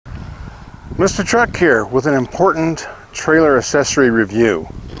Mr. Truck here with an important trailer accessory review.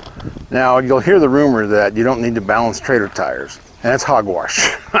 Now, you'll hear the rumor that you don't need to balance trailer tires, and that's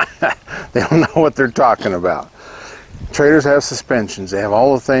hogwash. They don't know what they're talking about. Trailers have suspensions. They have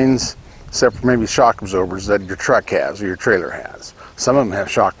all the things except for maybe shock absorbers that your truck has or your trailer has. Some of them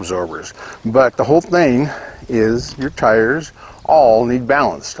have shock absorbers, but the whole thing is your tires all need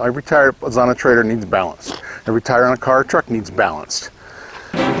balanced. Every tire that's on a trailer needs balanced. Every tire on a car or truck needs balanced.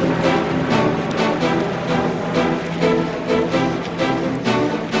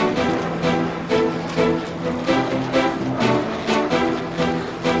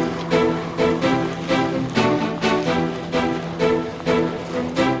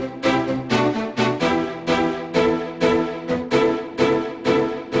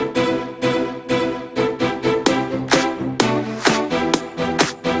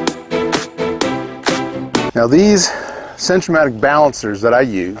 Now these Centramatic balancers that I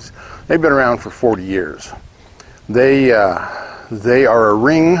use, they've been around for 40 years. They are a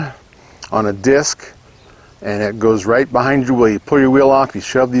ring on a disc, and it goes right behind your wheel. You pull your wheel off, you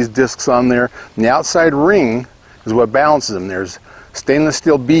shove these discs on there, and the outside ring is what balances them. There's stainless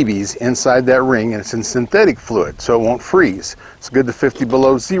steel BBs inside that ring, and it's in synthetic fluid, so it won't freeze. It's good to 50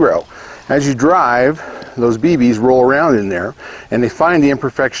 below zero. As you drive, those BBs roll around in there, and they find the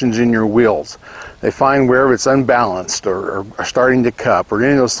imperfections in your wheels. They find wherever it's unbalanced or starting to cup or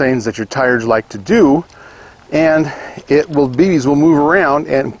any of those things that your tires like to do, and BBs will move around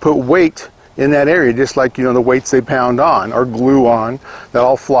and put weight in that area, just like, you know, the weights they pound on or glue on that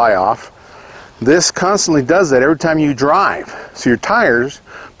all fly off. This constantly does that every time you drive. So your tires,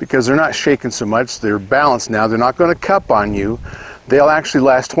 because they're not shaking so much, they're balanced now, they're not going to cup on you. They'll actually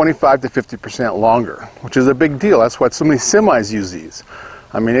last 25 to 50% longer, which is a big deal. That's why so many semis use these.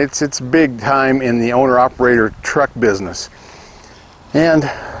 I mean, it's big time in the owner-operator truck business. And,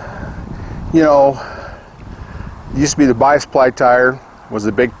 you know, it used to be the bias ply tire was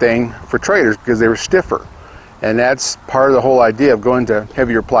the big thing for trailers because they were stiffer. And that's part of the whole idea of going to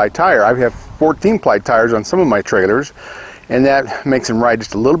heavier ply tire. I have 14 ply tires on some of my trailers, and that makes them ride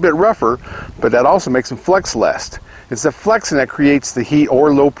just a little bit rougher, but that also makes them flex less. It's the flexing that creates the heat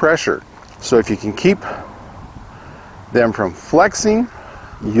or low pressure. So if you can keep them from flexing,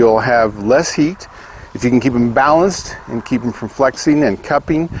 you'll have less heat. If you can keep them balanced and keep them from flexing and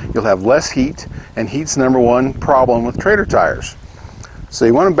cupping, you'll have less heat, and heat's the #1 problem with trailer tires. So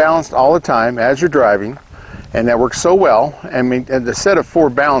you want them balanced all the time as you're driving, and that works so well. I mean, and the set of 4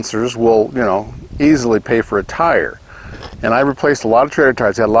 balancers will, you know, easily pay for a tire. And I replaced a lot of trailer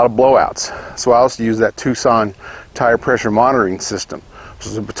tires. They had a lot of blowouts, so I also use that Tucson tire pressure monitoring system.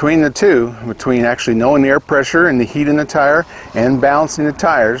 So between the two, between actually knowing the air pressure and the heat in the tire and balancing the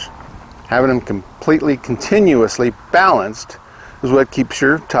tires, having them completely continuously balanced is what keeps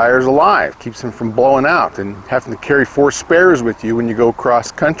your tires alive, keeps them from blowing out and having to carry 4 spares with you when you go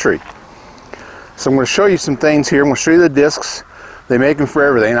cross country. So I'm going to show you some things here. I'm going to show you the discs. They make them for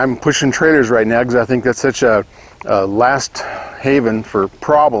everything. I'm pushing trailers right now because I think that's such a last haven for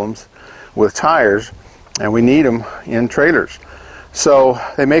problems with tires, and we need them in trailers. So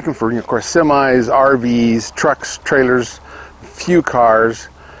they make them for, of course, semis, RVs, trucks, trailers, few cars,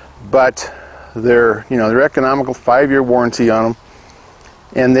 but they're economical, 5-year warranty on them,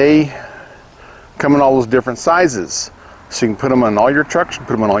 and they come in all those different sizes. So you can put them on all your trucks, you can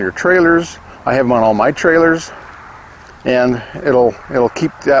put them on all your trailers. I have them on all my trailers, and it'll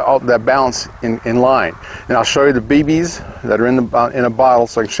keep that balance in line. And I'll show you the BBs that are in a bottle,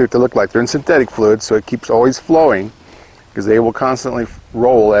 so I can show you what they look like. They're in synthetic fluid, so it keeps always flowing, because they will constantly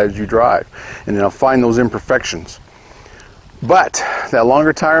roll as you drive, and then I'll find those imperfections. But that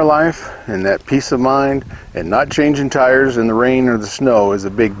longer tire life and that peace of mind and not changing tires in the rain or the snow is a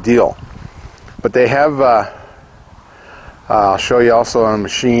big deal. But they have, I'll show you also on a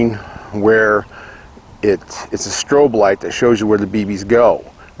machine where it's a strobe light that shows you where the BBs go.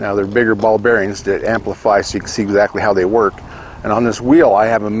 Now they're bigger ball bearings that amplify so you can see exactly how they work. And on this wheel I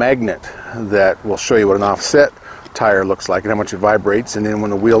have a magnet that will show you what an offset tire looks like and how much it vibrates, and then when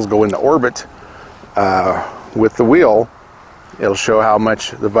the wheels go into orbit with the wheel, it'll show how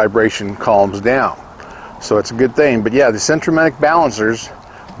much the vibration calms down. So it's a good thing. But yeah, the Centramatic balancers,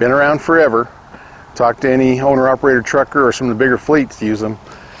 been around forever. Talk to any owner-operator trucker or some of the bigger fleets use them,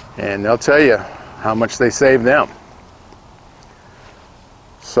 and they'll tell you how much they save them.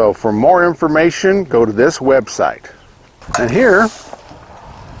 So for more information, go to this website. And here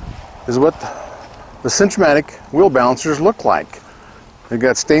is what the Centramatic wheel balancers look like. They've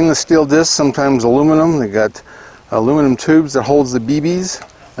got stainless steel discs, sometimes aluminum. They've got aluminum tubes that holds the BBs.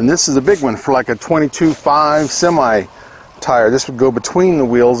 And this is a big one for like a 22.5 semi tire. This would go between the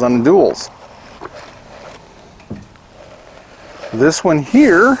wheels on the duals. This one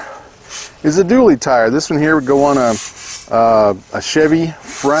here is a dually tire. This one here would go on a Chevy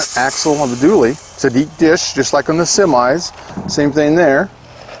front axle of a dually. It's a deep dish, just like on the semis. Same thing there.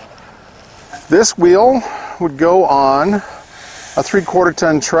 This wheel would go on a 3/4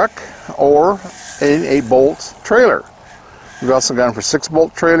 ton truck or an 8-bolt trailer. We've also got them for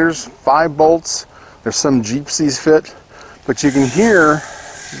 6-bolt trailers, 5 bolts. There's some Jeeps these fit, but you can hear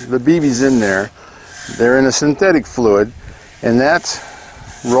the BBs in there. They're in a synthetic fluid, and that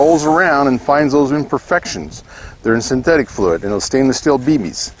rolls around and finds those imperfections. They're in synthetic fluid, and those stainless steel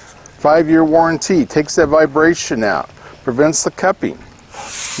BBs. 5-year warranty, takes that vibration out, prevents the cupping.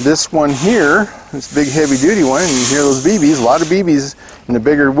 This one here, this big heavy duty one, and you hear those BBs, a lot of BBs in the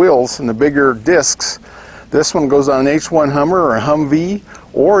bigger wheels and the bigger discs. This one goes on an H1 Hummer or a Humvee,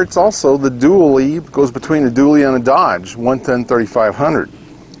 or it's also the dually, goes between a dually and a Dodge, 110 3500.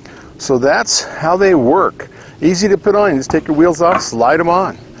 So that's how they work. Easy to put on, you just take your wheels off, slide them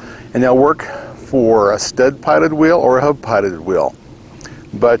on, and they'll work for a stud piloted wheel or a hub piloted wheel.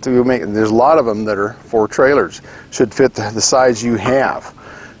 But there's a lot of them that are for trailers. Should fit the size you have,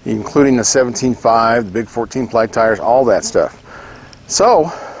 including the 17.5, the big 14-ply tires, all that stuff.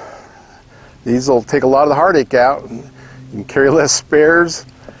 So these will take a lot of the heartache out. You can carry less spares,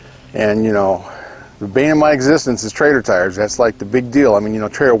 and you know, the bane of my existence is trailer tires. That's like the big deal. I mean, you know,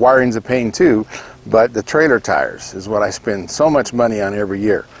 trailer wiring's a pain too, but the trailer tires is what I spend so much money on every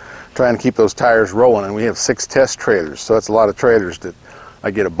year, trying to keep those tires rolling. And we have 6 test trailers, so that's a lot of trailers that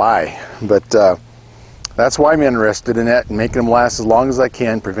I get to buy. But that's why I'm interested in that and making them last as long as I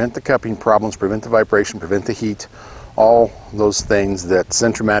can, prevent the cupping problems, prevent the vibration, prevent the heat, all those things that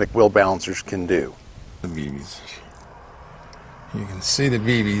Centramatic wheel balancers can do. The BBs. You can see the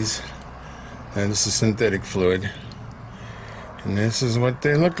BBs, and this is synthetic fluid, and this is what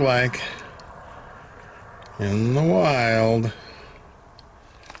they look like in the wild.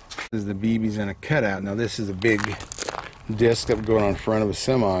 This is the BBs in a cutout. Now this is a big disc that would go on front of a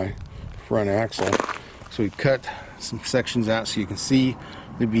semi, front axle. So we cut some sections out so you can see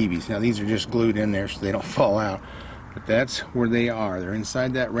the BBs. Now these are just glued in there so they don't fall out, but that's where they are. They're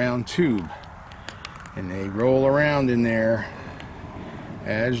inside that round tube, and they roll around in there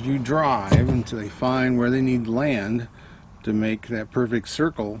as you drive until they find where they need to land to make that perfect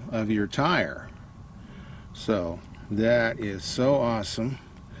circle of your tire. So that is so awesome.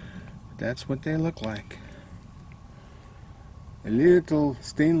 That's what they look like. Little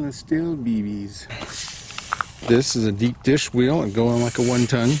stainless steel BBs. This is a deep dish wheel and going like a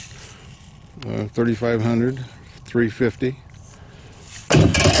 1-ton, 3500, 350.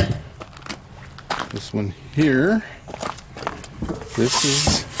 This one here, this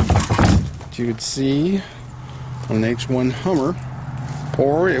is what you would see on an H1 Hummer,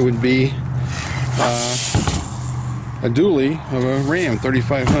 or it would be a dually of a Ram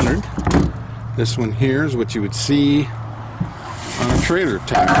 3500. This one here is what you would see on a trailer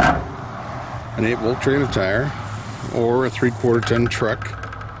tire, an 8-bolt trailer tire, or a 3/4 ton truck.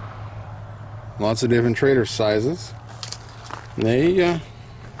 Lots of different trailer sizes. And they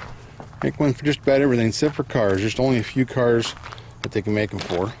make one for just about everything except for cars. Just only a few cars that they can make them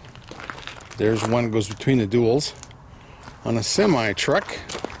for. There's one that goes between the duals on a semi truck.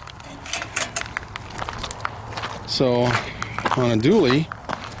 So on a dually,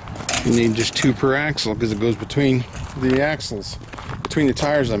 you need just 2 per axle because it goes between the axles, between the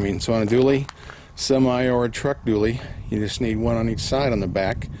tires I mean. So on a dually, semi or a truck dually, you just need 1 on each side on the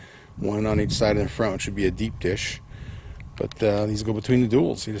back, 1 on each side in the front, which would be a deep dish. But these go between the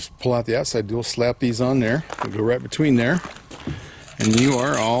duals. You just pull out the outside dual, slap these on there, they go right between there, and you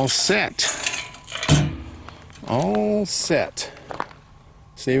are all set. All set.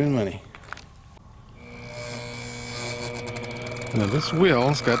 Saving money. Now this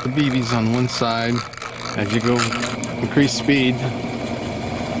wheel's got the BBs on one side. As you go increase speed,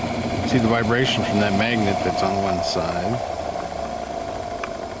 see the vibration from that magnet that's on one side.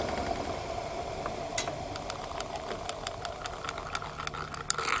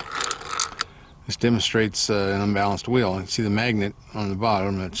 This demonstrates an unbalanced wheel. You can see the magnet on the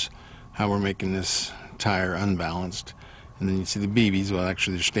bottom. That's how we're making this tire unbalanced. And then you see the BBs. Well,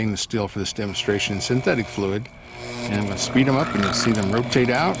 actually they're stainless steel for this demonstration, synthetic fluid. And I'm going to speed them up and you'll see them rotate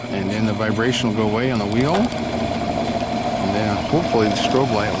out, and then the vibration will go away on the wheel. And then hopefully the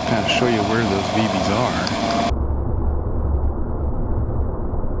strobe light will kind of show you where those BBs are.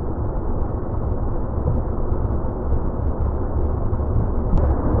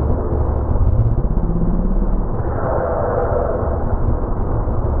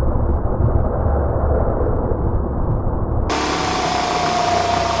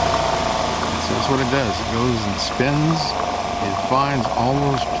 That's what it does. It goes and spins It finds all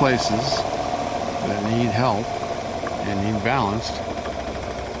those places that need help and need balanced.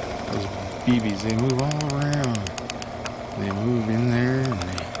 Those BBs, they move all around. They move in there and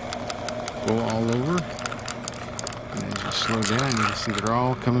they go all over. And as you slow down, you can see they're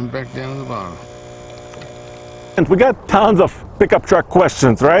all coming back down to the bottom. And we got tons of pickup truck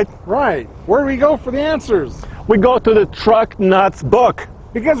questions, right? Right. Where do we go for the answers? We go to the Truck Nuts book.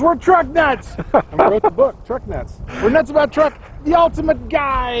 Because we're truck nuts. And we wrote the book, Truck Nuts. We're nuts about truck, the ultimate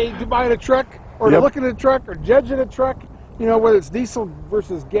guide to buying a truck, or to looking at a truck, or judging a truck. You know, whether it's diesel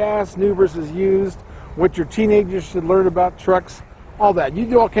versus gas, new versus used, what your teenagers should learn about trucks, all that. You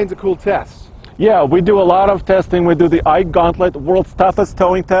do all kinds of cool tests. Yeah, we do a lot of testing. We do the iGauntlet, world's toughest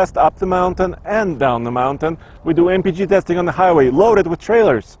towing test, up the mountain and down the mountain. We do MPG testing on the highway, loaded with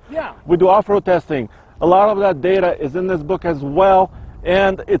trailers. Yeah. We do off-road testing. A lot of that data is in this book as well,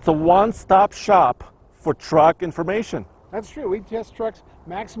 and it's a one-stop shop for truck information. That's true. We test trucks,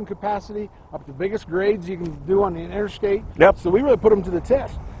 maximum capacity, up to the biggest grades you can do on the interstate. Yep. So we really put them to the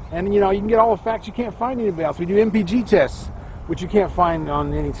test. And, you know, you can get all the facts you can't find anywhere else. We do MPG tests, which you can't find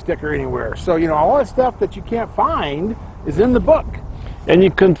on any sticker anywhere. So, you know, all that stuff that you can't find is in the book. And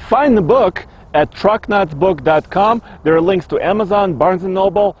you can find the book at trucknutsbook.com. There are links to Amazon, Barnes &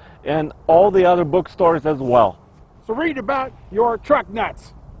 Noble, and all the other bookstores as well. So read about your truck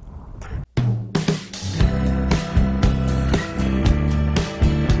nuts.